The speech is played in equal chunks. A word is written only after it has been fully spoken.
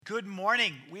Good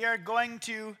morning. We are going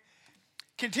to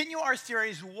continue our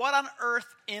series, What on Earth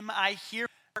Am I Here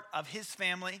For? Of His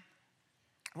family.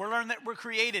 We're learning that we're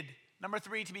created, number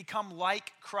 3, to become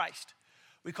like Christ.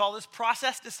 We call this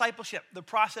process discipleship, the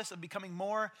process of becoming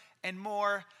more and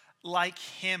more like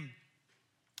Him.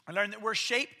 I learned that we're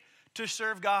shaped to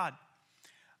serve God.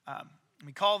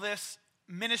 We call this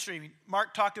ministry.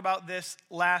 Mark talked about this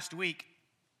last week.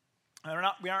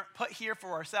 We aren't put here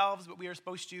for ourselves, but we are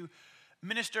supposed to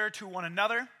minister to one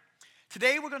another.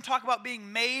 Today we're going to talk about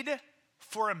being made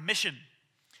for a mission.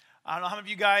 I don't know how many of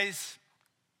you guys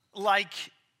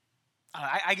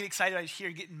I get excited when I hear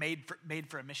getting made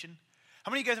for a mission.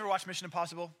 How many of you guys ever watched Mission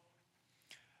Impossible?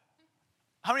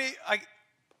 How many, a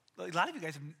lot of you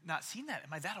guys have not seen that.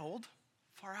 Am I that old?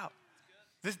 Far out.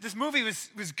 This movie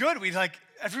was good.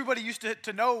 Everybody used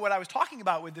to know what I was talking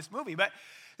about with this movie. But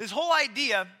this whole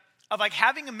idea of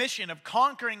having a mission, of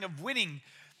conquering, of winning,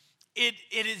 it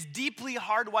is deeply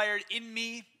hardwired in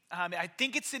me. I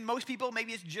think it's in most people.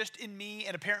 Maybe it's just in me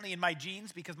and apparently in my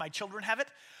genes because my children have it.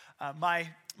 My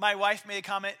wife made a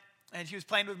comment, and she was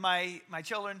playing with my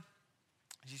children.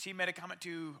 She made a comment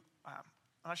to, I'm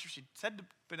not sure if she said to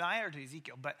Benaiah or to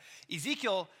Ezekiel, but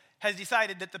Ezekiel has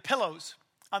decided that the pillows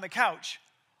on the couch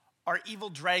are evil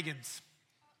dragons.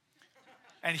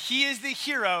 And he is the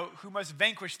hero who must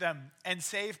vanquish them and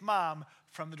save mom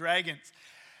from the dragons.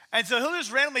 And so he'll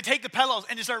just randomly take the pillows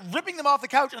and just start ripping them off the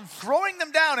couch and throwing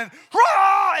them down and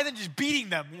then just beating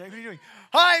them. What are you doing?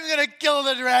 I'm going to kill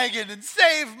the dragon and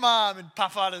save mom, and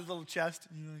puff out his little chest.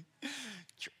 And you're like,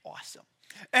 you're awesome.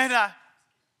 And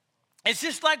it's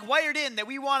just wired in that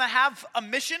we want to have a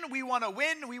mission, we want to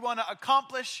win, we want to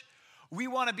accomplish, we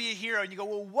want to be a hero. And you go,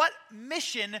 well, what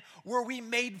mission were we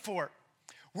made for?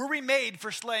 Were we made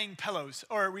for slaying pillows,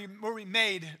 or were we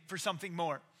made for something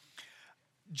more?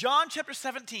 John chapter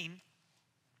 17,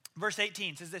 verse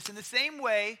 18 says this: in the same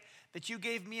way that you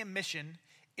gave me a mission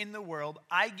in the world,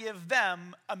 I give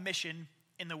them a mission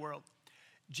in the world.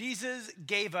 Jesus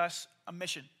gave us a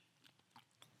mission.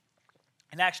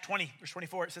 In Acts 20, verse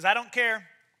 24, it says, I don't care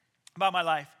about my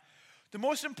life. The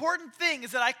most important thing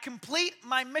is that I complete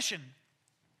my mission,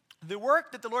 the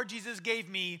work that the Lord Jesus gave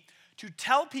me to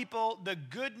tell people the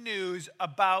good news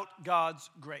about God's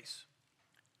grace.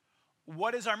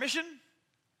 What is our mission?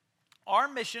 Our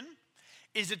mission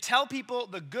is to tell people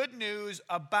the good news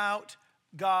about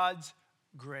God's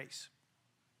grace.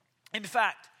 In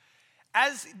fact,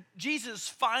 as Jesus'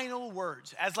 final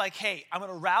words, as hey, I'm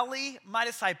going to rally my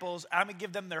disciples, I'm going to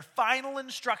give them their final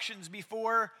instructions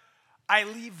before I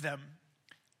leave them.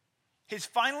 His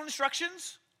final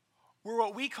instructions were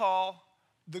what we call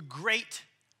the Great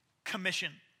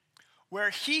Commission,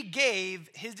 where he gave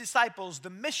his disciples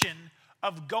the mission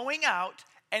of going out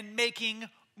and making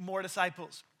more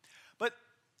disciples. But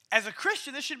as a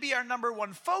Christian, this should be our number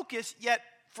one focus, yet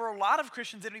for a lot of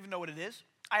Christians, they don't even know what it is.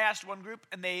 I asked one group,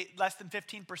 and less than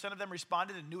 15% of them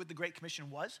responded and knew what the Great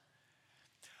Commission was.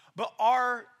 But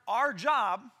our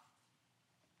job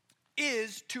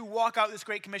is to walk out this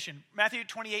Great Commission. Matthew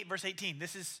 28, verse 18.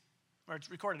 This is where it's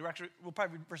recorded. We'll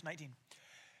probably read verse 19.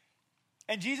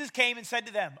 And Jesus came and said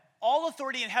to them, all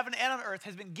authority in heaven and on earth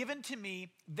has been given to me.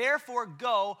 Therefore,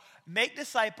 go, make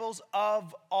disciples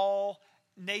of all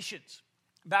nations,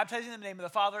 baptizing in the name of the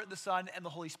Father, the Son, and the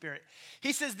Holy Spirit.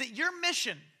 He says that your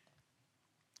mission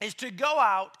is to go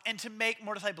out and to make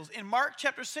more disciples. In Mark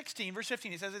chapter 16, verse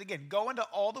 15, he says it again, go into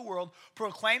all the world,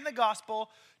 proclaim the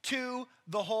gospel to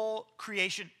the whole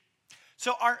creation.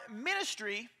 So our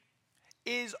ministry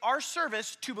is our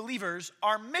service to believers.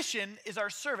 Our mission is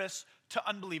our service to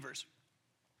unbelievers.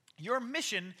 Your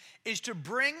mission is to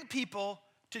bring people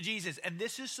to Jesus, and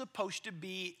this is supposed to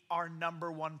be our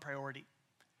number one priority.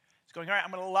 It's going, all right,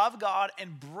 I'm going to love God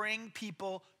and bring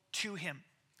people to him.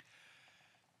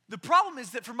 The problem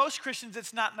is that for most Christians,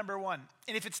 it's not number one.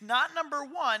 And if it's not number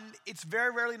one, it's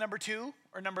very rarely number 2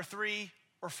 or number 3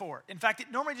 or 4. In fact,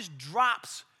 it normally just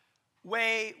drops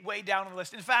way, way down on the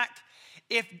list. In fact,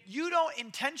 if you don't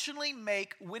intentionally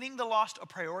make winning the lost a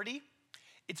priority,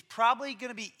 it's probably going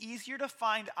to be easier to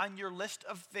find on your list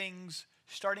of things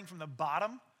starting from the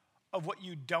bottom of what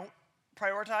you don't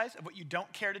prioritize, of what you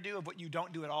don't care to do, of what you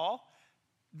don't do at all,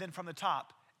 than from the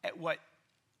top at where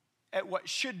it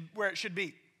should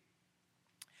be.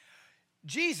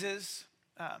 Jesus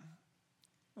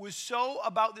was so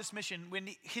about this mission. When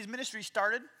his ministry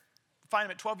started, find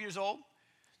him at 12 years old,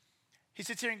 he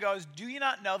sits here and goes, do you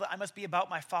not know that I must be about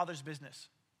my Father's business?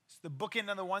 It's the bookend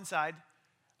on the one side.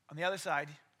 On the other side,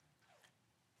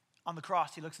 on the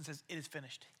cross, he looks and says, it is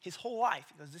finished. His whole life,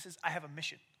 he goes, I have a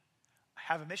mission.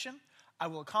 I have a mission. I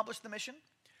will accomplish the mission.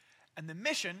 And the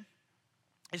mission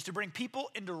is to bring people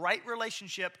into right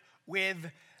relationship with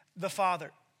the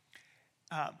Father.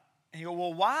 And you go,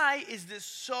 well, why is this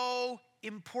so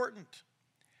important?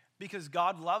 Because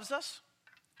God loves us,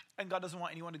 and God doesn't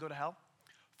want anyone to go to hell.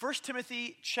 1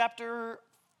 Timothy chapter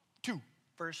 2,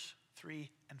 verse 3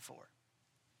 and 4.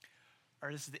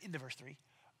 Or this is the end of verse 3.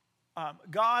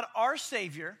 God, our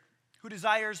Savior, who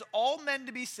desires all men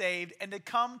to be saved and to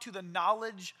come to the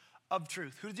knowledge of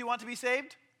truth. Who does he want to be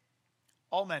saved?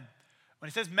 All men. When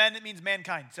he says men, it means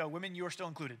mankind. So women, you are still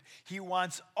included. He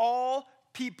wants all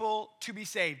people to be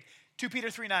saved. 2 Peter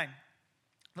 3:9.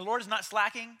 The Lord is not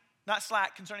slack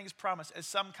concerning his promise, as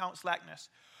some count slackness,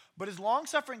 but is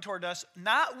long-suffering toward us,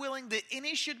 not willing that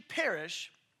any should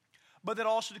perish, but that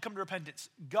all should come to repentance.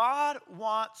 God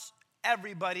wants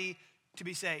everybody to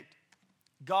be saved.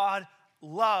 God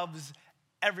loves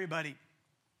everybody.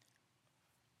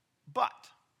 But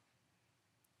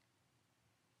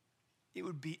it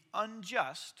would be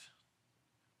unjust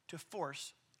to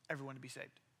force everyone to be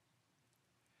saved.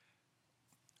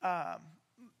 Let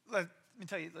me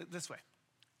tell you this way.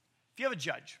 If you have a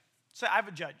judge, say I have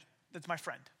a judge that's my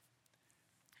friend.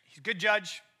 He's a good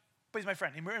judge, but he's my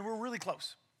friend, and we're really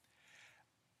close.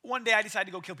 One day I decide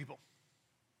to go kill people.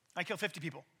 I kill 50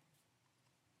 people.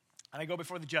 And I go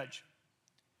before the judge.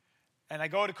 And I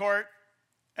go to court,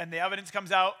 and the evidence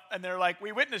comes out, and they're like,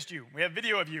 we witnessed you. We have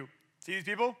video of you. See these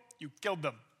people? You killed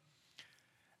them.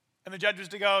 And the judge was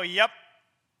to go, yep,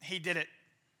 he did it.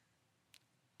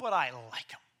 But I like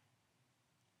him.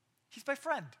 He's my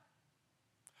friend.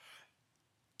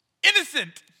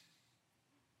 Innocent.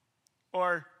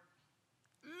 Or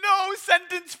no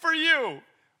sentence for you.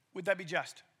 Would that be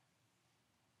just?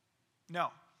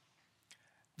 No.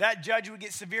 That judge would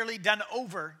get severely done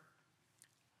over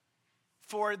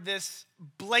for this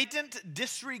blatant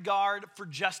disregard for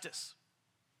justice.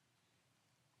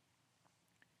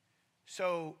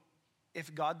 So,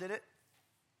 if God did it,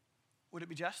 would it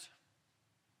be just?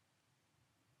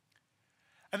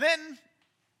 And then,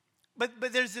 but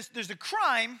there's a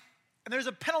crime, and there's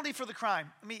a penalty for the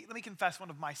crime. Let me confess one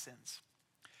of my sins.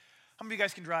 How many of you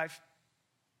guys can drive?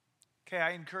 Okay,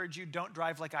 I encourage you, don't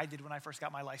drive like I did when I first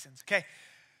got my license. Okay,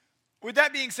 with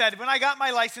that being said, when I got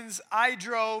my license, I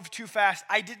drove too fast.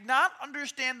 I did not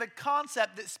understand the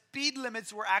concept that speed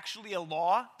limits were actually a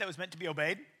law that was meant to be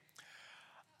obeyed.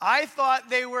 I thought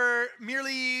they were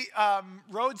merely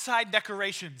roadside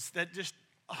decorations that just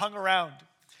hung around.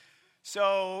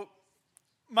 So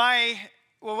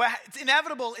it's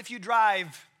inevitable if you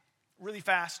drive really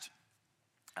fast,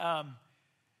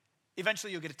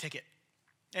 eventually you'll get a ticket.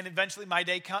 And eventually my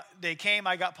day came,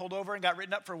 I got pulled over and got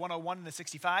written up for 101 and a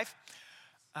 65.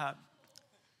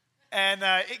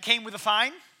 It came with a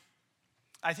fine.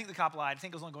 I think the cop lied. I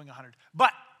think it was only going 100.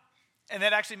 And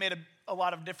that actually made a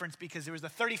lot of difference because there was the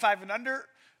 35 and under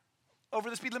over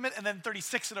the speed limit and then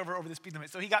 36 and over the speed limit.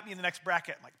 So he got me in the next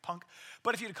bracket. I'm like, punk.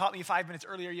 But if you'd have caught me 5 minutes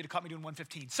earlier, you'd have caught me doing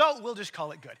 115. So we'll just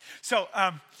call it good. So,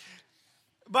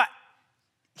 but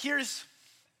here's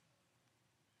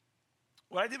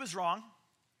what I did was wrong,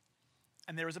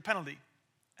 and there was a penalty.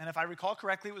 And if I recall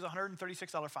correctly, it was a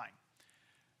 $136 fine.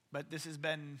 But this has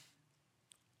been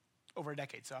over a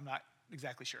decade, so I'm not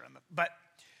exactly sure on that. But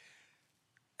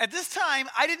at this time,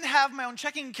 I didn't have my own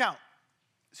checking account.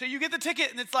 So you get the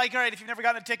ticket, and it's like, all right, if you've never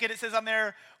gotten a ticket, it says on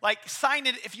there, like, sign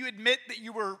it if you admit that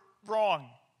you were wrong.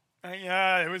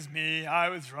 Yeah, it was me. I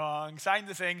was wrong. Sign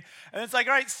the thing. And it's like,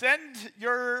 all right, send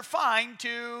your fine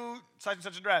to such and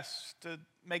such address to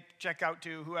make check out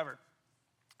to whoever.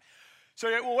 So,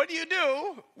 well, what do you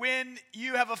do when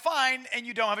you have a fine and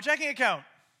you don't have a checking account?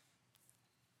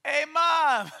 Hey,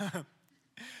 Mom.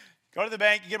 Go to the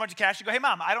bank, you get a bunch of cash, you go, hey,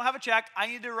 Mom, I don't have a check. I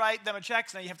need to write them a check.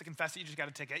 So now you have to confess that you just got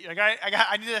a ticket. You're like, all right,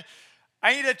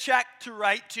 I need a check to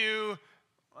write to,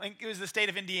 I think it was the state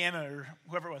of Indiana or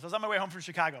whoever it was. I was on my way home from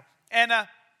Chicago. And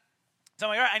so I'm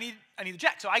like, all right, I need a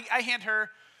check. So I hand her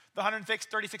the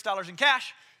 $136 in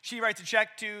cash. She writes a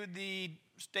check to the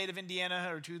state of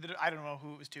Indiana or to I don't know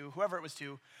who it was to, whoever it was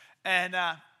to. And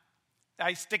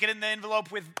I stick it in the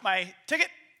envelope with my ticket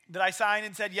that I signed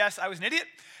and said, yes, I was an idiot.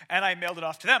 And I mailed it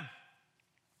off to them.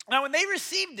 Now, when they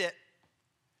received it,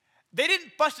 they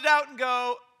didn't bust it out and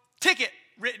go, ticket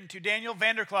written to Daniel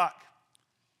Vanderklok.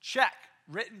 Check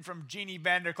written from Jeannie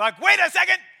Vanderklok. Wait a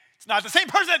second. It's not the same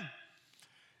person.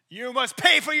 You must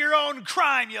pay for your own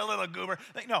crime, you little goober.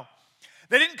 No.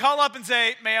 They didn't call up and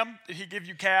say, ma'am, did he give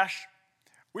you cash?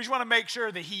 We just want to make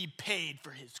sure that he paid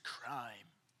for his crime.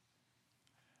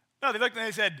 No, they looked and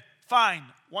they said, fine,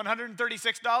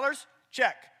 $136,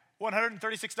 check.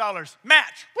 $136,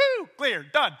 match, woo, clear,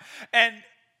 done. And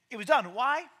it was done.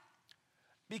 Why?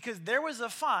 Because there was a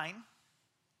fine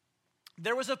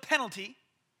there was a penalty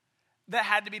that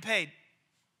had to be paid.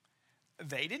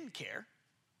 They didn't care.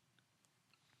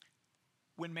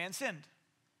 When man sinned,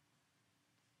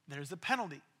 there's a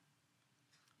penalty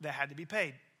that had to be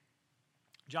paid.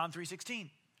 John 3:16,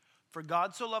 for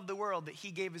God so loved the world that he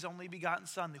gave his only begotten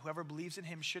son, that whoever believes in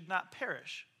him should not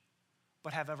perish,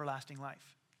 but have everlasting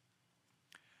life.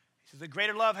 He says, the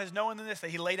greater love has no one than this, that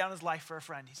he laid down his life for a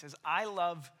friend. He says, I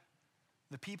love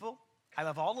the people, I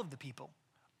love all of the people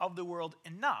of the world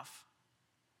enough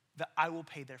that I will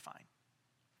pay their fine.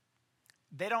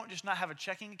 They don't just not have a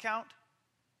checking account,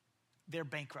 they're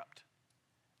bankrupt.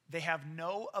 They have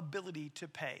no ability to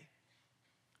pay.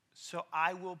 So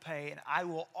I will pay and I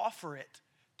will offer it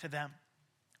to them.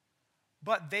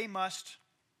 But they must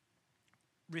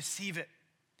receive it.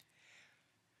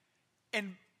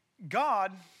 And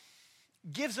God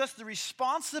gives us the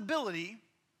responsibility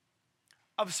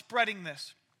of spreading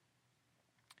this.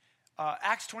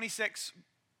 Acts 26,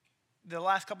 the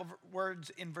last couple of words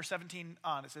in verse 17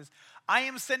 on, it says, I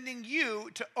am sending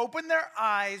you to open their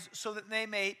eyes so that they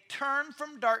may turn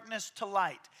from darkness to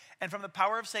light, and from the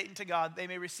power of Satan to God, they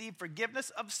may receive forgiveness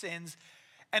of sins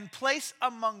and place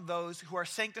among those who are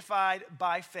sanctified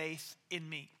by faith in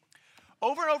me.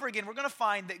 Over and over again, we're going to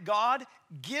find that God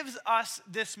gives us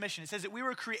this mission. It says that we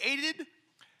are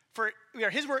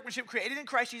his workmanship, created in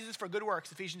Christ Jesus for good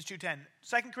works, Ephesians 2:10.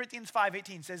 2 Corinthians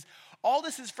 5:18 says, all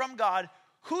this is from God,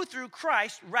 who through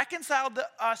Christ reconciled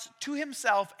us to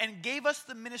himself and gave us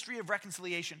the ministry of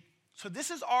reconciliation. So this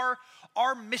is our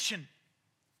mission.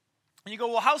 And you go,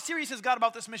 well, how serious is God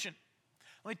about this mission?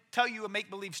 Let me tell you a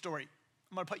make-believe story.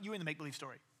 I'm going to put you in the make-believe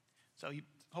story. So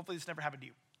hopefully this never happened to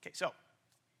you. Okay, so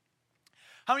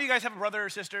how many of you guys have a brother or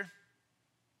sister?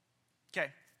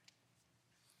 Okay.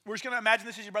 We're just going to imagine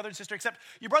this is your brother and sister, except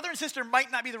your brother and sister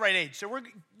might not be the right age. So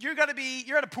you're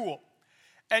at a pool,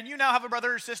 and you now have a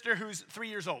brother or sister who's 3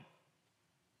 years old.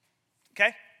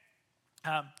 Okay?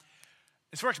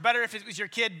 This works better if it was your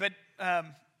kid, but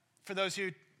for those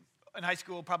who in high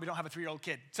school probably don't have a 3-year-old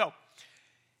kid. So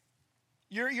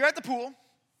you're at the pool.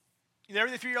 You're there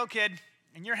with a 3-year-old kid,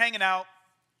 and you're hanging out.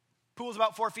 Pool's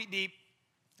about 4 feet deep,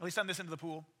 at least on this end of the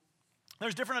pool.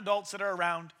 There's different adults that are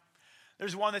around.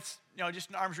 There's one that's, just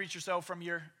an arm's reach or so from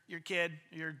your kid,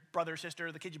 your brother or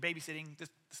sister, the kid you're babysitting, this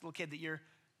little kid that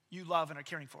you love and are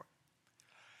caring for.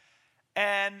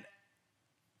 And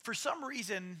for some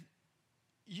reason,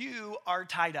 you are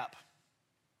tied up,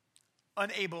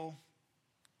 unable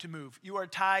to move. You are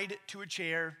tied to a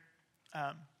chair.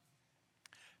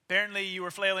 Apparently, you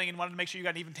were flailing and wanted to make sure you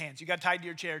got even tans. You got tied to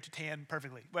your chair to tan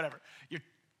perfectly, whatever.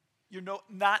 You're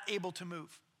not able to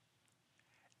move.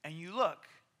 And you look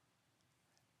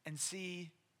and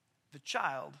see the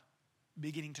child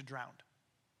beginning to drown.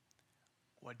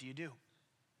 What do?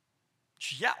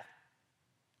 Yell.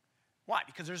 Why?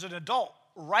 Because there's an adult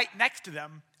right next to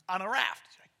them on a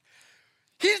raft.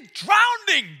 He's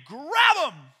drowning!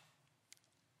 Grab him!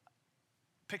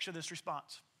 Picture this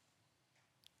response.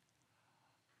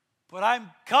 But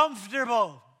I'm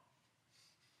comfortable.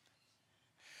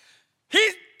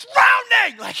 He's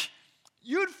drowning!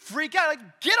 You'd freak out.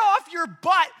 Get off your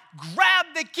butt. Grab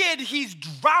the kid. He's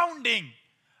drowning.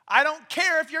 I don't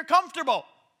care if you're comfortable.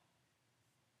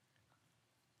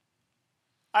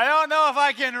 I don't know if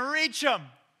I can reach him.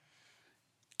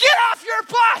 Get off your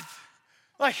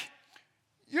butt.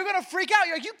 You're going to freak out.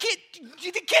 You're like,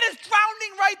 the kid is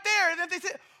drowning right there. And if they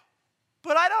say,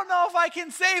 but I don't know if I can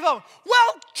save him.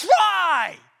 Well,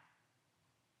 try.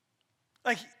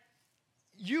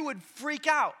 You would freak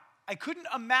out. I couldn't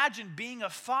imagine being a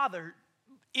father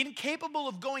incapable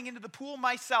of going into the pool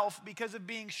myself because of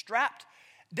being strapped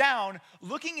down,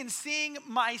 looking and seeing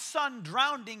my son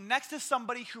drowning next to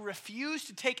somebody who refused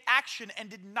to take action and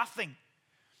did nothing.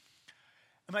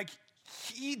 I'm like,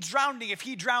 he's drowning. If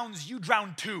he drowns, you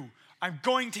drown too. I'm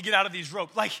going to get out of these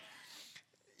ropes.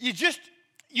 You just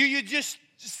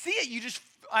see it.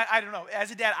 I don't know.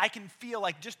 As a dad, I can feel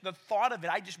just the thought of it.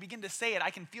 I just begin to say it.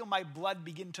 I can feel my blood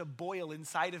begin to boil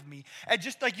inside of me. And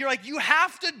you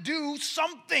have to do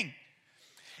something.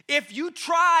 If you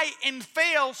try and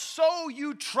fail, so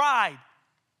you tried.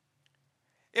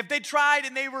 If they tried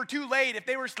and they were too late, if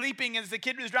they were sleeping as the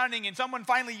kid was drowning and someone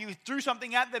finally, you threw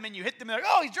something at them and you hit them, and they're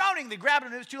like, oh, he's drowning. They grabbed him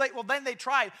and it was too late. Well, then they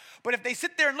tried. But if they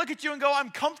sit there and look at you and go, I'm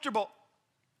comfortable,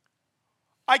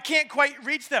 I can't quite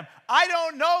reach them. I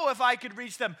don't know if I could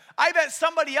reach them. I bet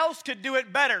somebody else could do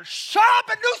it better. Shut up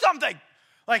and do something.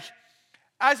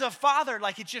 As a father,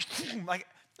 it's just, this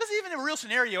is even a real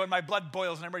scenario and my blood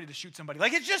boils and I'm ready to shoot somebody.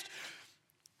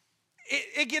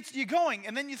 It gets you going.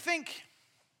 And then you think,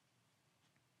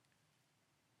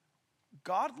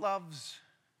 God loves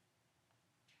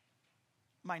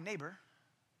my neighbor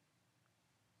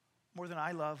more than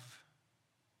I love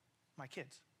my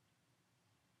kids.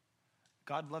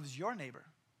 God loves your neighbor,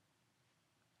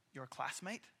 your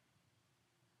classmate,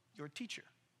 your teacher,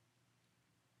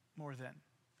 more than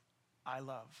I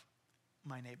love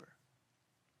my neighbor.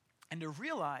 And to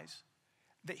realize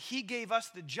that he gave us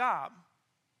the job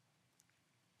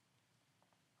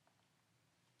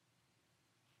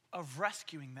of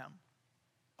rescuing them,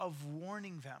 of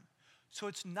warning them. So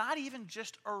it's not even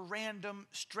just a random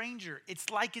stranger. It's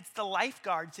like it's the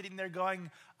lifeguard sitting there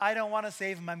going, I don't want to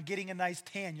save him. I'm getting a nice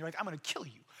tan. You're like, I'm going to kill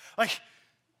you. Like,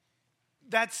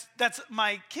 that's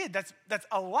my kid. That's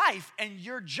a life. And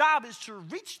your job is to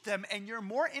reach them, and you're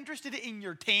more interested in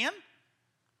your tan.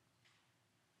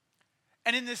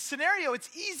 And in this scenario, it's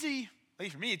easy, at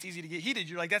least for me, it's easy to get heated.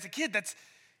 You're like, that's a kid.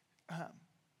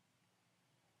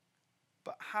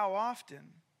 But how often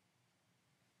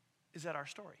is that our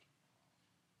story?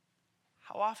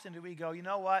 How often do we go, you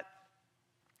know what?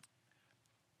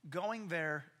 Going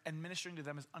there and ministering to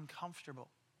them is uncomfortable.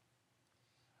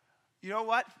 You know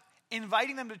what?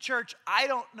 Inviting them to church, I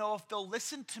don't know if they'll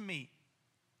listen to me.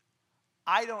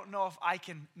 I don't know if I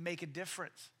can make a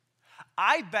difference.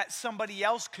 I bet somebody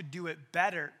else could do it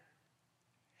better.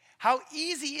 How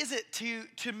easy is it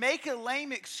to make a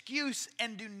lame excuse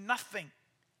and do nothing?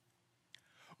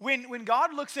 When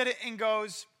God looks at it and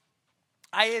goes,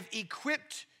 I have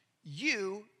equipped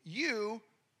you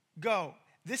go.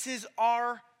 This is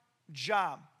our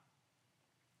job.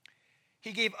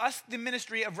 He gave us the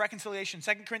ministry of reconciliation,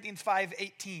 2 Corinthians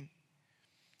 5:18.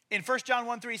 In 1 John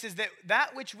 1:3, he says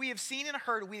that which we have seen and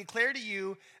heard, we declare to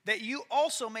you, that you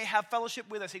also may have fellowship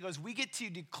with us. He goes, we get to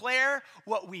declare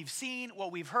what we've seen,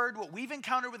 what we've heard, what we've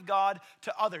encountered with God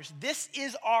to others. This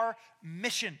is our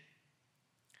mission.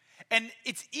 And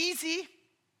it's easy,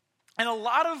 and a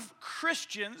lot of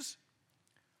Christians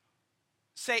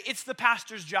say it's the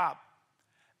pastor's job.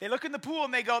 They look in the pool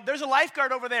and they go, there's a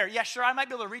lifeguard over there. Yeah, sure, I might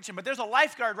be able to reach him, but there's a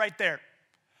lifeguard right there.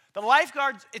 The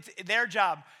lifeguards, it's their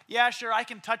job. Yeah, sure, I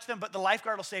can touch them, but the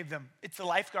lifeguard will save them. It's the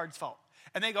lifeguard's fault.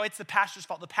 And they go, it's the pastor's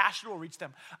fault. The pastor will reach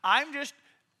them. I'm just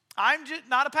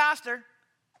not a pastor.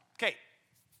 Okay.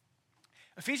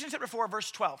 Ephesians chapter 4,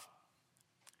 verse 12.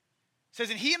 Says,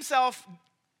 and he himself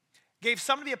gave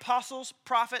some to be apostles,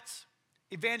 prophets,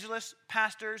 evangelists,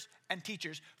 pastors, and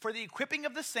teachers for the equipping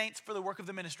of the saints for the work of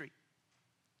the ministry,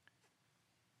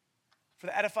 for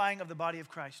the edifying of the body of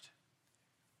Christ.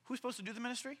 Who's supposed to do the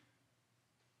ministry?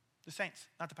 The saints,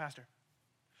 not the pastor.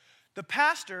 The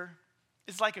pastor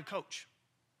is like a coach.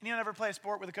 Anyone ever play a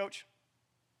sport with a coach?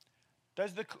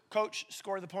 Does the coach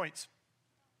score the points?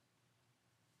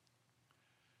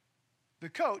 The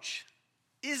coach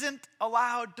isn't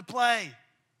allowed to play.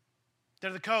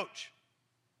 They're the coach.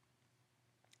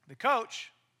 The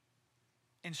coach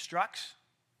instructs,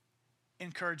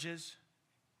 encourages,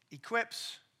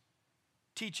 equips,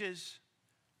 teaches,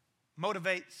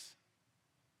 motivates.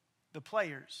 The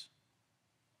players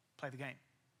play the game.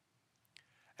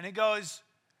 And it goes,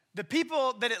 the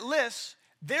people that it lists,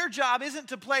 their job isn't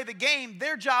to play the game.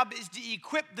 Their job is to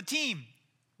equip the team.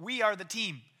 We are the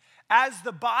team. As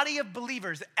the body of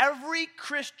believers, every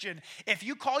Christian, if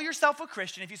you call yourself a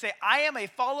Christian, if you say, I am a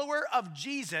follower of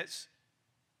Jesus,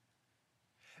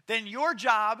 then your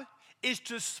job is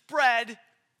to spread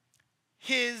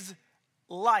his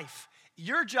life.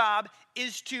 Your job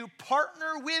is to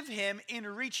partner with him in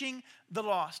reaching the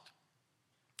lost.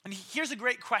 And here's a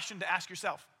great question to ask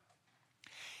yourself.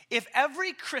 If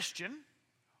every Christian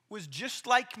was just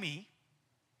like me,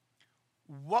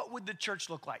 what would the church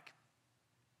look like?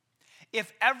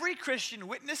 If every Christian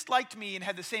witnessed like me and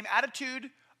had the same attitude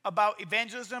about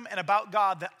evangelism and about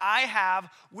God that I have,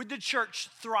 would the church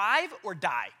thrive or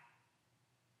die?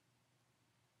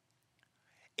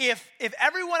 If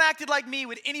everyone acted like me,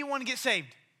 would anyone get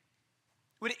saved?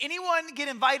 Would anyone get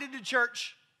invited to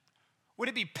church? Would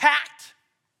it be packed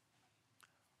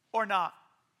or not?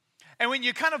 And when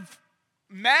you kind of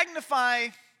magnify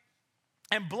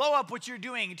and blow up what you're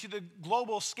doing to the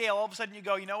global scale, all of a sudden you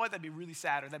go, you know what, that'd be really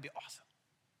sad or that'd be awesome.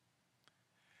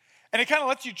 And it kind of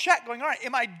lets you check going, all right,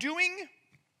 am I doing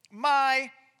my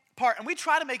part? And we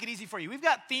try to make it easy for you. We've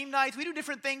got theme nights. We do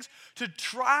different things to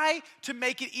try to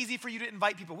make it easy for you to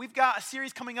invite people. We've got a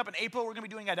series coming up in April. We're going to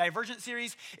be doing a Divergent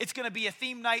series. It's going to be a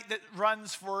theme night that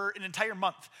runs for an entire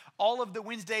month. All of the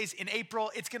Wednesdays in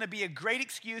April. It's going to be a great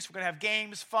excuse. We're going to have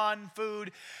games, fun,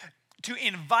 food, to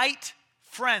invite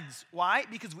friends. Why?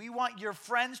 Because we want your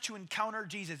friends to encounter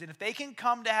Jesus. And if they can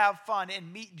come to have fun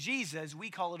and meet Jesus, we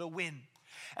call it a win.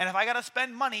 And if I got to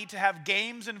spend money to have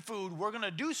games and food, we're going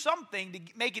to do something to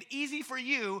make it easy for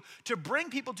you to bring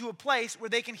people to a place where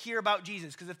they can hear about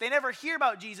Jesus. Because if they never hear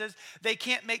about Jesus, they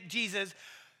can't make Jesus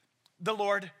the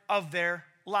Lord of their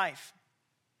life.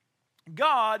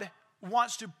 God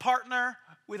wants to partner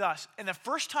with us. And the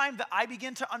first time that I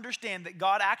began to understand that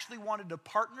God actually wanted to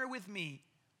partner with me,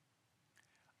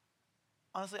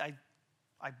 honestly, I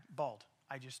bawled.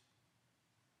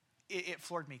 It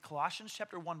floored me. Colossians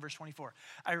chapter 1, verse 24.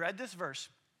 I read this verse,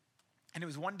 and it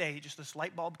was one day, just this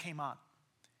light bulb came on.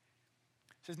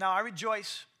 It says, now I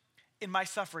rejoice in my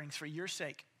sufferings for your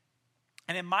sake.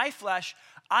 And in my flesh,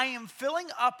 I am filling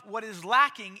up what is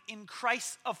lacking in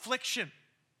Christ's affliction.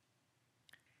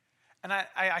 And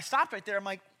I stopped right there. I'm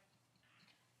like,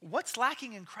 what's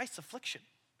lacking in Christ's affliction?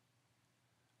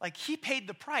 Like, he paid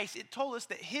the price. It told us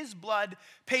that his blood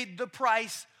paid the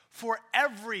price for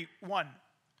everyone.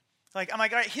 Like, I'm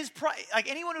like, all right, his price, like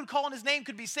anyone who'd call on his name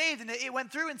could be saved. And it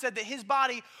went through and said that his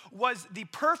body was the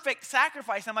perfect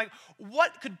sacrifice. I'm like,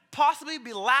 what could possibly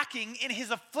be lacking in his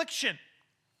affliction?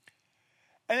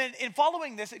 And then in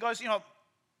following this, it goes, in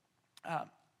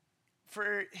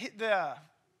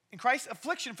Christ's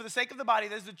affliction for the sake of the body,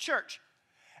 there's the church.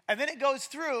 And then it goes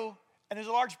through, and there's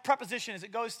a large preposition as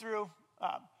it goes through,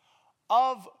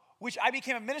 of which I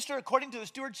became a minister according to the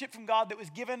stewardship from God that was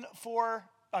given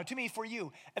to me for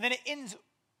you. And then it ends,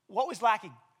 what was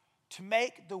lacking? To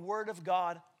make the word of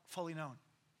God fully known.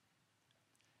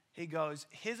 He goes,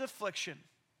 his affliction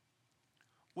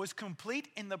was complete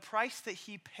in the price that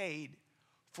he paid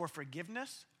for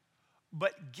forgiveness,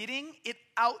 but getting it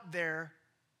out there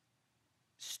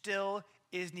still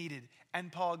is needed.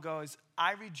 And Paul goes,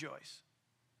 I rejoice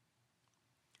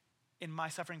in my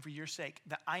suffering for your sake,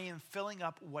 that I am filling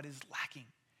up what is lacking.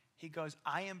 He goes,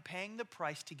 I am paying the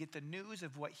price to get the news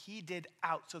of what he did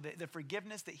out so that the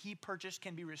forgiveness that he purchased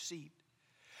can be received.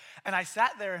 And I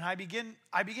sat there and I begin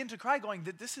to cry going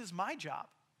that this is my job.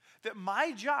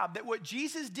 That what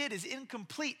Jesus did is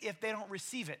incomplete if they don't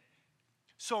receive it.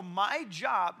 So my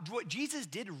job, what Jesus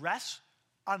did rests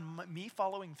on me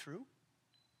following through.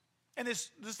 And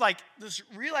this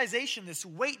realization, this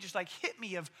weight just like hit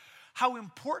me of how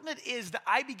important it is that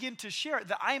I begin to share it,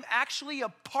 that I am actually a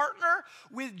partner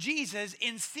with Jesus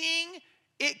in seeing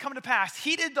it come to pass.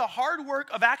 He did the hard work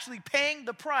of actually paying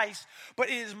the price, but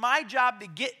it is my job to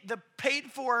get the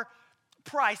paid for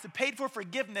price, the paid for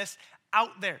forgiveness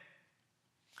out there.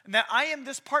 And that I am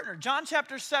this partner. John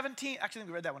chapter 17, actually,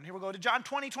 we read that one. Here we'll go to John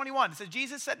 20:21. It says,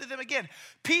 Jesus said to them again,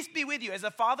 peace be with you. As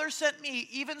the Father sent me,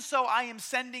 even so I am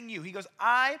sending you. He goes,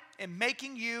 I am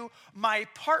making you my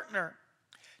partner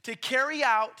to carry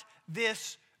out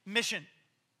this mission.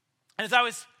 And as I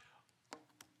was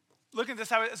looking at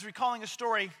this, I was recalling a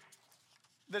story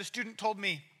that a student told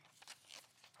me.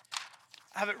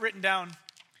 I have it written down.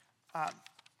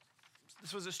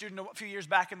 This was a student a few years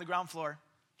back in the ground floor.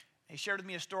 He shared with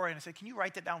me a story, and I said, can you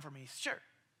write that down for me? He said, sure.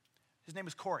 His name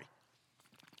was Corey.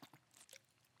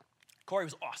 Corey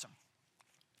was awesome.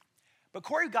 But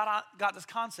Corey got this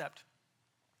concept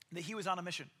that he was on a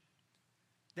mission,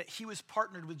 that he was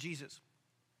partnered with Jesus.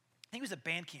 I think it was at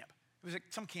band camp. It was at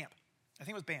some camp. I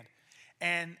think it was band.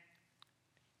 And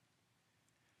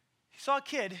he saw a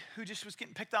kid who just was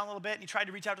getting picked on a little bit, and he tried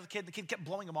to reach out to the kid. The kid kept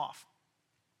blowing him off.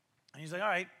 And he's like, all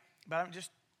right, but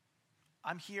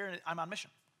I'm here, and I'm on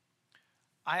mission.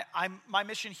 My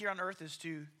mission here on earth is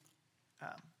to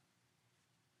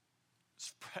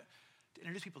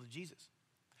introduce people to Jesus.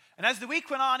 And as the week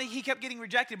went on, he kept getting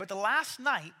rejected. But the last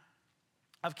night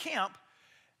of camp,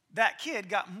 that kid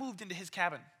got moved into his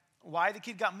cabin. Why the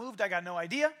kid got moved, I got no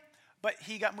idea. But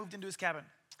he got moved into his cabin.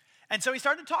 And so he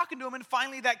started talking to him, and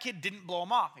finally that kid didn't blow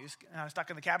him off. He was stuck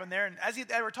in the cabin there. And as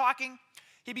they were talking,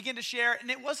 he began to share. And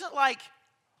it wasn't like,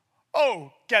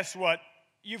 oh, guess what?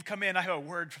 You've come in. I have a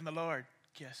word from the Lord.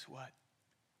 Guess what?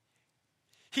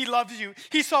 He loves you.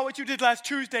 He saw what you did last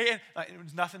Tuesday. And it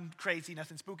was nothing crazy,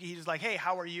 nothing spooky. He was like, hey,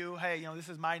 how are you? Hey, this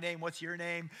is my name. What's your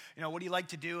name? What do you like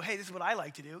to do? Hey, this is what I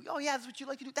like to do. Oh, yeah, this is what you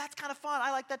like to do. That's kind of fun.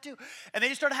 I like that too. And they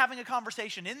just started having a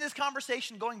conversation. In this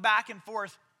conversation, going back and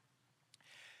forth,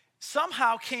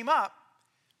 somehow came up,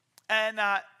 and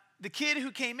the kid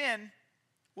who came in,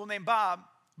 we'll name Bob,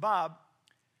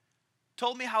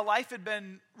 told me how life had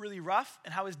been really rough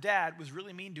and how his dad was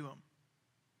really mean to him.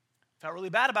 Felt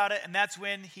really bad about it, and that's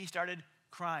when he started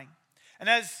crying. And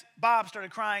as Bob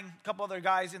started crying, a couple other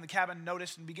guys in the cabin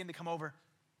noticed and began to come over,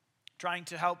 trying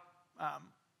to help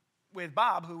with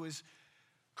Bob, who was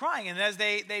crying. And as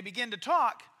they began to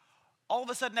talk, all of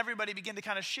a sudden everybody began to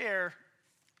kind of share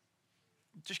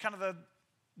just kind of the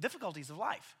difficulties of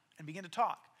life and begin to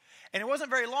talk. And it wasn't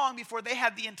very long before they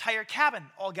had the entire cabin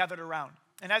all gathered around.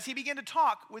 And as he began to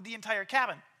talk with the entire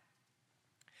cabin,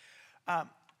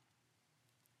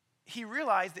 he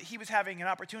realized that he was having an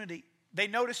opportunity. They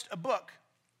noticed a book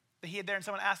that he had there, and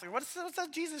someone asked, like, what's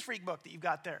that Jesus Freak book that you've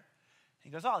got there? And he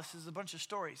goes, oh, this is a bunch of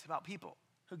stories about people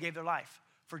who gave their life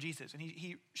for Jesus. And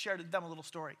he shared with them a little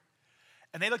story.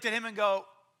 And they looked at him and go,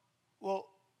 well,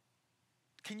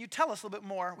 can you tell us a little bit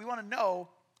more? We want to know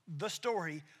the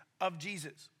story of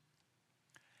Jesus.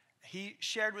 He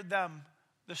shared with them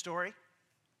the story.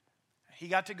 He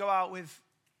got to go out with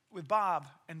Bob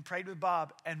and prayed with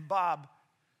Bob, and Bob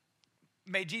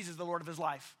made Jesus the Lord of his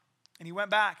life. And he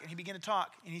went back and he began to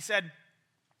talk, and he said,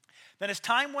 then as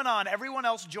time went on, everyone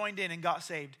else joined in and got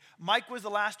saved. Mike was the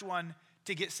last one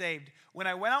to get saved. When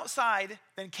I went outside,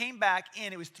 then came back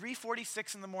in, it was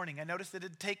 3:46 in the morning. I noticed that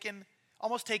it had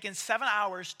almost taken 7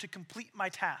 hours to complete my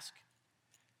task.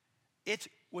 It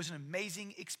was an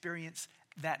amazing experience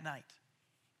that night.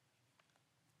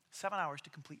 7 hours to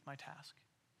complete my task.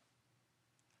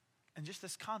 And just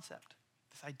this concept,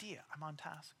 this idea, I'm on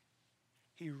task.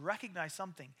 He recognized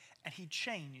something, and he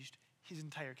changed his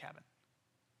entire cabin.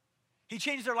 He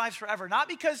changed their lives forever. Not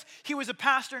because he was a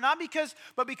pastor, not because,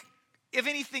 if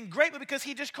anything great, but because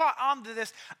he just caught on to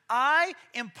this. I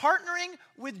am partnering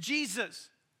with Jesus.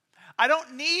 I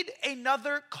don't need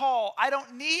another call. I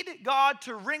don't need God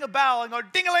to ring a bell and go,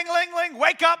 ding-a-ling-a-ling-ling,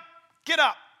 wake up, get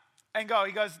up, and go.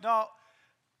 He goes, no.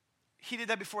 He did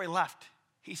that before he left.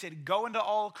 He said, go into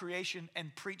all creation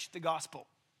and preach the gospel.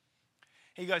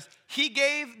 He goes, he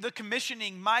gave the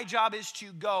commissioning, my job is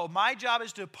to go. My job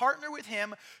is to partner with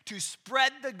him to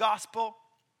spread the gospel,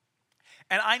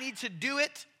 and I need to do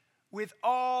it with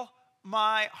all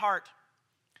my heart.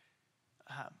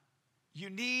 You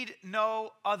need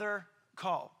no other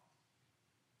call.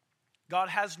 God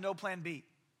has no plan B.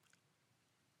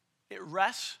 It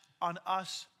rests on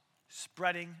us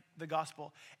spreading the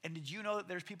gospel. And did you know that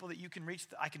there's people that you can reach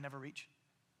that I can never reach?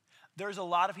 There's a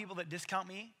lot of people that discount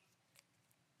me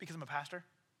because I'm a pastor.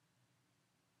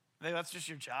 That's just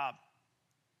your job.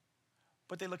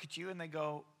 But they look at you and they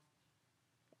go,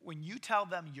 when you tell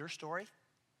them your story,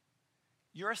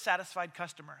 you're a satisfied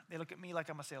customer. They look at me like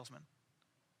I'm a salesman.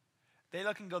 They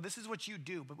look and go, this is what you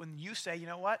do. But when you say, you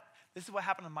know what? This is what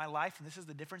happened in my life, and this is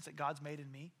the difference that God's made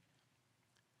in me.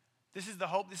 This is the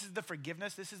hope. This is the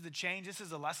forgiveness. This is the change. This is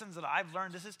the lessons that I've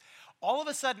learned. This is, all of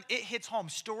a sudden, it hits home.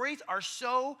 Stories are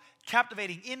so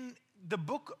captivating. In the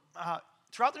book,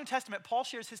 throughout the New Testament, Paul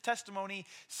shares his testimony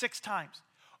 6 times.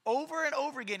 Over and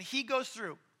over again, he goes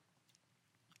through.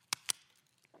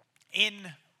 In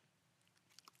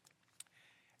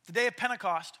the day of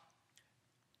Pentecost,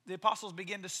 the apostles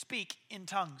begin to speak in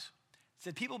tongues. It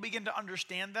said people begin to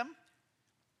understand them.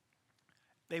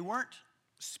 They weren't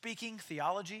speaking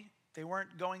theology. They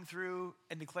weren't going through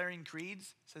and declaring creeds.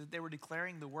 It said that they were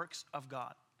declaring the works of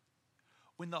God.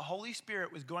 When the Holy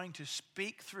Spirit was going to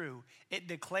speak through, it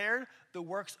declared the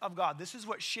works of God. This is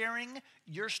what sharing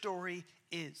your story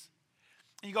is.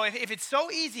 And you go, if it's so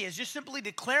easy as just simply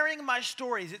declaring my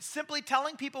stories, it's simply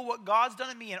telling people what God's done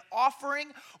in me and offering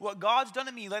what God's done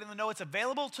in me, letting them know it's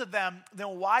available to them,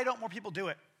 then why don't more people do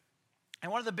it?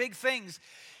 And one of the big things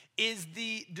is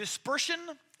the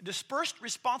dispersed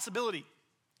responsibility.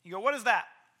 You go, what is that?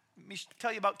 Let me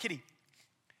tell you about Kitty.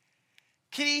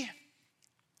 Kitty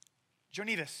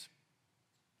Joanides.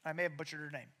 I may have butchered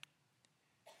her name.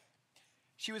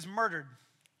 She was murdered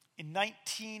in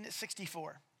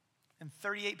 1964, and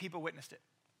 38 people witnessed it,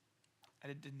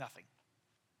 and it did nothing.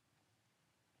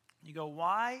 You go,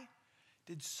 why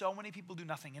did so many people do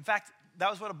nothing? In fact, that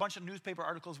was what a bunch of newspaper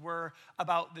articles were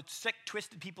about the sick,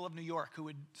 twisted people of New York who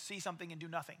would see something and do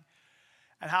nothing.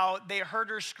 And how they heard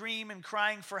her scream and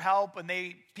crying for help, and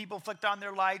people flicked on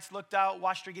their lights, looked out,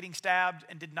 watched her getting stabbed,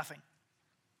 and did nothing.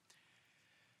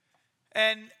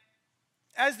 And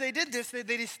as they did this, they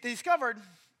discovered,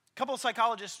 a couple of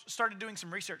psychologists started doing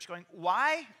some research, going,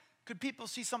 why could people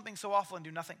see something so awful and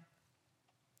do nothing?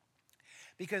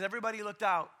 Because everybody looked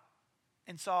out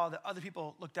and saw that other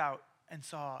people looked out and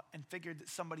saw and figured that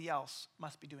somebody else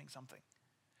must be doing something.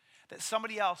 That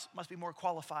somebody else must be more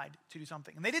qualified to do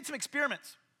something. And they did some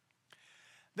experiments.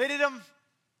 They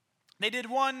did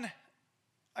one,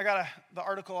 I got the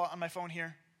article on my phone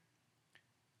here.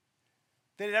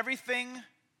 They did everything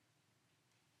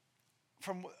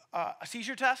from a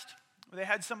seizure test, where they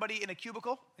had somebody in a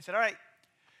cubicle. They said, all right,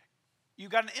 you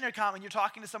got an intercom and you're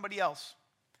talking to somebody else.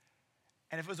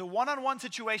 And if it was a one-on-one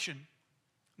situation, and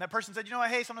that person said, you know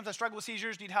what, hey, sometimes I struggle with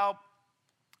seizures, need help.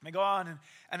 And they go on,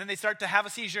 and then they start to have a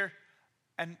seizure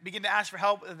and begin to ask for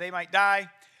help, they might die.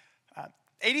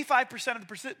 85% of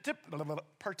the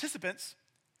participants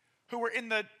who were in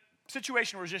the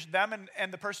situation where it was just them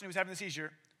and the person who was having the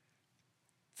seizure.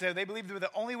 So they believed they were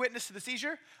the only witness to the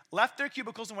seizure, left their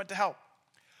cubicles and went to help.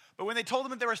 But when they told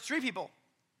them that there was 3 people,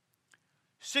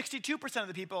 62% of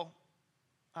the people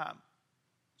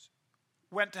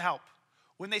went to help.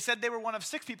 When they said they were one of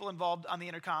 6 people involved on the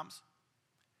intercoms,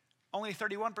 only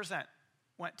 31%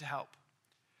 went to help.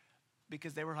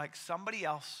 Because they were like, somebody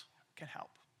else can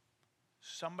help.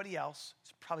 Somebody else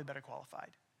is probably better qualified.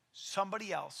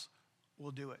 Somebody else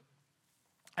will do it.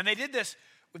 And they did this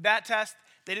with that test.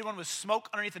 They did one with smoke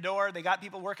underneath the door. They got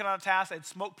people working on a task. They had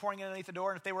smoke pouring in underneath the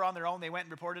door. And if they were on their own, they went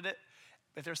and reported it.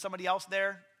 If there was somebody else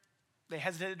there, they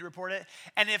hesitated to report it.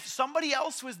 And if somebody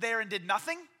else was there and did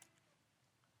nothing,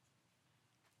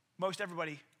 most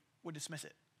everybody would dismiss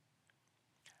it.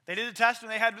 They did a test when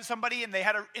they had somebody and they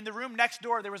had in the room next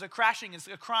door, there was a crashing and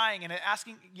a crying and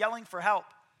yelling for help.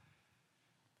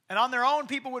 And on their own,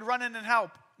 people would run in and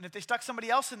help. And if they stuck somebody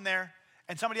else in there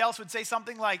and somebody else would say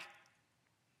something like,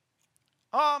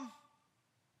 probably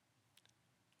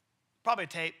a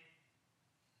tape,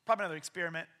 probably another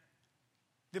experiment,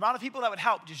 the amount of people that would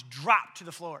help just dropped to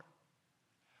the floor.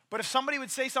 But if somebody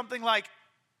would say something like,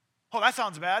 oh, that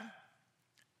sounds bad,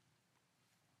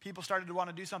 people started to want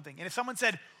to do something. And if someone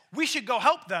said, we should go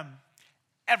help them,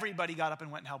 everybody got up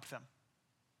and went and helped them.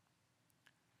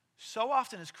 So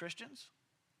often as Christians,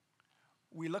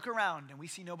 we look around and we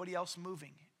see nobody else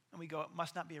moving, and we go, it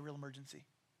must not be a real emergency.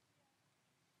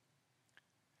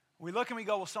 We look and we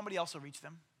go, well, somebody else will reach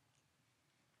them.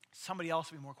 Somebody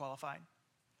else will be more qualified.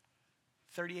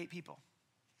 38 people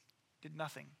did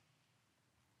nothing,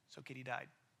 so Kitty died.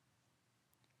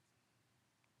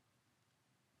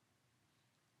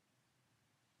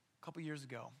 A couple years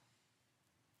ago,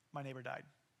 my neighbor died.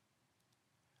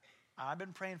 I've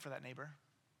been praying for that neighbor,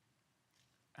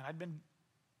 and I'd been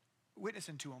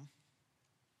witnessing to him.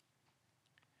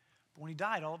 But when he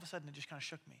died, all of a sudden, it just kind of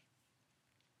shook me.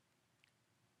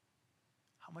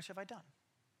 How much have I done?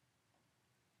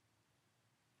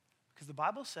 Because the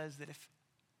Bible says that if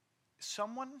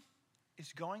someone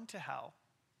is going to hell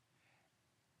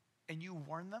and you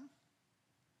warn them,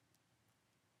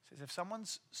 it says if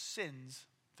someone's sins,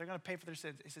 they're going to pay for their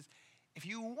sins. It says, if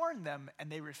you warn them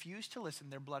and they refuse to listen,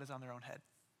 their blood is on their own head.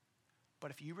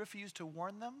 But if you refuse to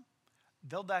warn them,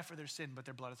 they'll die for their sin, but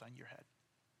their blood is on your head.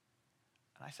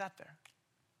 And I sat there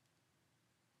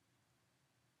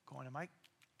going,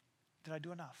 did I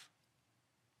do enough?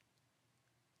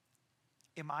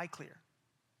 Am I clear?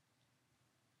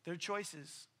 There are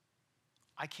choices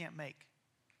I can't make.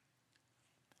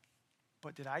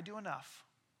 But did I do enough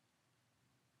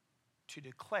to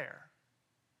declare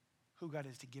who God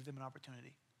is, to give them an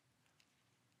opportunity?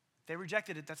 If they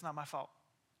rejected it, that's not my fault.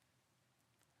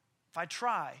 If I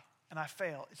try and I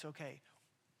fail, it's okay.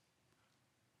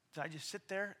 Did I just sit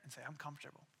there and say, I'm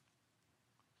comfortable?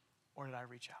 Or did I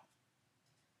reach out?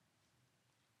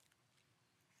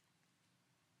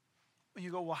 When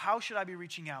you go, well, how should I be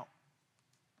reaching out?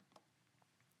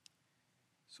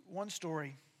 So one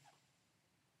story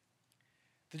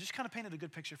that just kind of painted a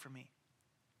good picture for me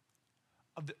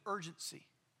of the urgency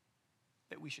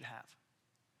that we should have.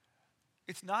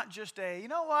 It's not just you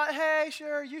know what, hey,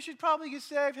 sure, you should probably get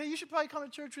saved. Hey, you should probably come to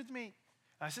church with me.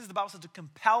 And it says the Bible says to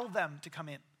compel them to come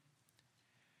in.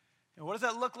 And what does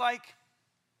that look like?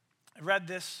 I read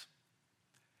this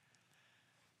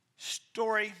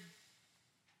story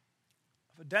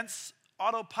of a dense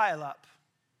auto pileup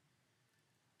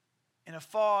in a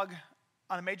fog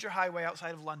on a major highway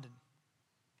outside of London.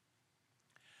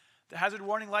 The hazard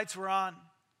warning lights were on,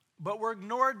 but were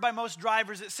ignored by most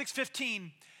drivers. At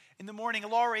 6:15 in the morning, a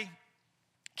lorry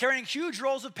carrying huge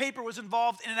rolls of paper was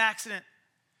involved in an accident.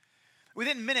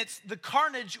 Within minutes, the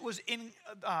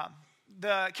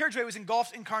carriageway was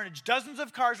engulfed in carnage. Dozens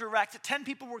of cars were wrecked. 10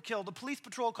 people were killed. A police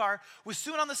patrol car was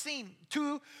soon on the scene.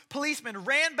 2 policemen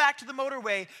ran back to the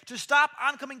motorway to stop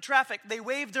oncoming traffic. They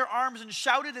waved their arms and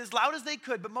shouted as loud as they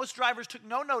could, but most drivers took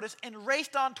no notice and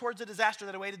raced on towards the disaster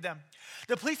that awaited them.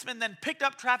 The policemen then picked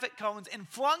up traffic cones and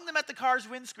flung them at the car's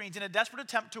windscreens in a desperate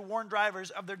attempt to warn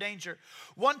drivers of their danger.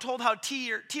 One told how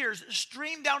tears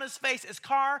streamed down his face as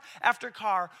car after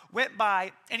car went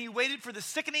by, and he waited for the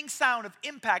sickening sound of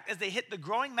impact as they hit the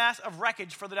growing mass of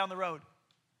wreckage further down the road.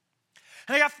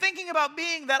 And I got thinking about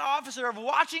being that officer, of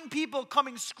watching people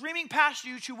coming screaming past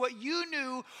you to what you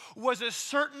knew was a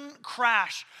certain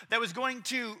crash that was going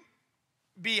to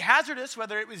be hazardous,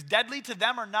 whether it was deadly to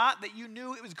them or not, that you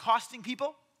knew it was costing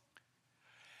people.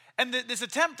 And this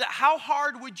attempt at how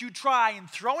hard would you try, and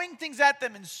throwing things at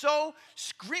them and so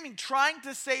screaming, trying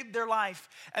to save their life,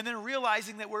 and then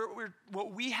realizing that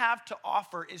what we have to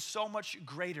offer is so much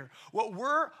greater. What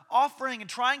we're offering and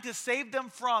trying to save them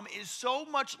from is so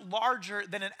much larger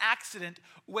than an accident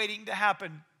waiting to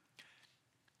happen.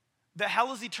 The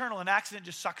hell is eternal. An accident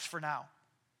just sucks for now.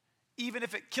 Even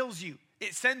if it kills you,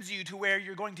 it sends you to where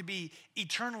you're going to be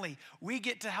eternally. We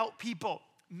get to help people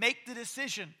make the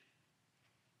decision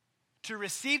to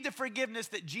receive the forgiveness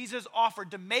that Jesus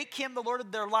offered, to make him the Lord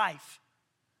of their life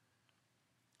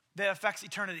that affects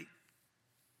eternity.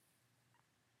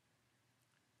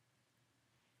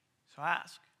 So I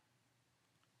ask,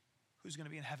 who's going to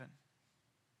be in heaven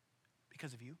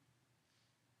because of you?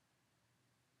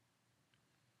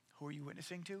 Who are you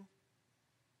witnessing to?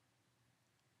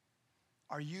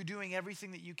 Are you doing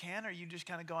everything that you can, or are you just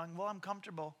kind of going, well, I'm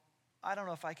comfortable. I don't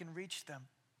know if I can reach them.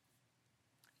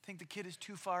 I think the kid is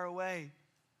too far away.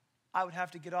 I would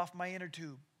have to get off my inner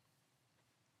tube.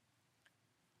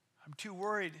 I'm too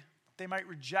worried they might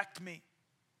reject me.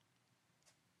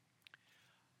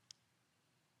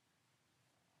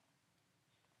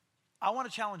 I want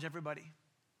to challenge everybody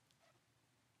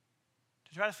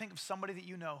to try to think of somebody that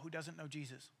you know who doesn't know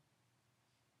Jesus.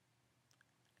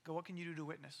 Go, what can you do to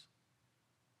witness?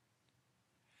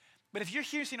 But if you're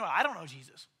here saying, I don't know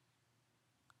Jesus.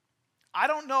 I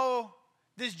don't know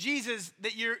this Jesus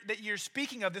that you're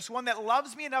speaking of, this one that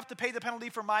loves me enough to pay the penalty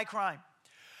for my crime.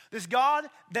 This God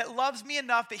that loves me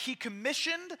enough that he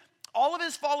commissioned all of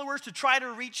his followers to try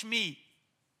to reach me.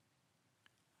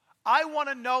 I want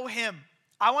to know him.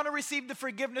 I want to receive the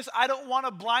forgiveness. I don't want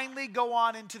to blindly go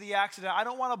on into the accident. I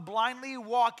don't want to blindly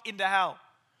walk into hell.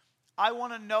 I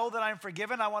want to know that I'm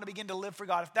forgiven. I want to begin to live for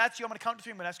God. If that's you, I'm going to count to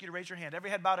 3. I'm going to ask you to raise your hand. Every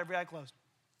head bowed, every eye closed.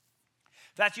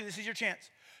 If that's you, this is your chance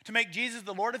to make Jesus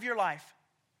the Lord of your life,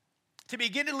 to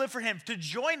begin to live for him, to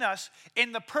join us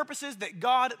in the purposes that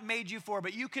God made you for.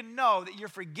 But you can know that you're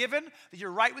forgiven, that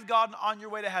you're right with God and on your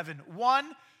way to heaven. 1,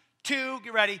 2,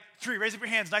 get ready. 3, raise up your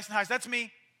hands nice and high. So that's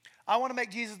me. I want to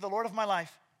make Jesus the Lord of my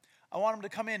life. I want him to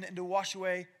come in and to wash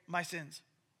away my sins.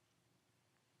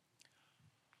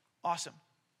 Awesome.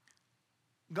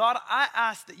 God, I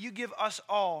ask that you give us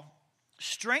all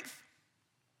strength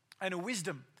and a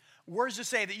wisdom, words to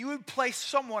say, that you would place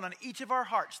someone on each of our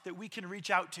hearts that we can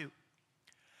reach out to,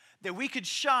 that we could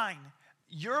shine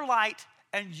your light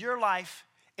and your life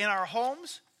in our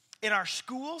homes, in our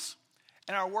schools,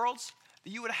 in our worlds,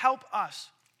 that you would help us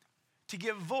to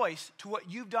give voice to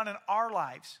what you've done in our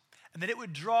lives, and that it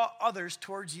would draw others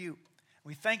towards you.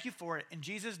 We thank you for it. In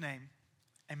Jesus' name,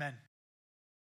 amen.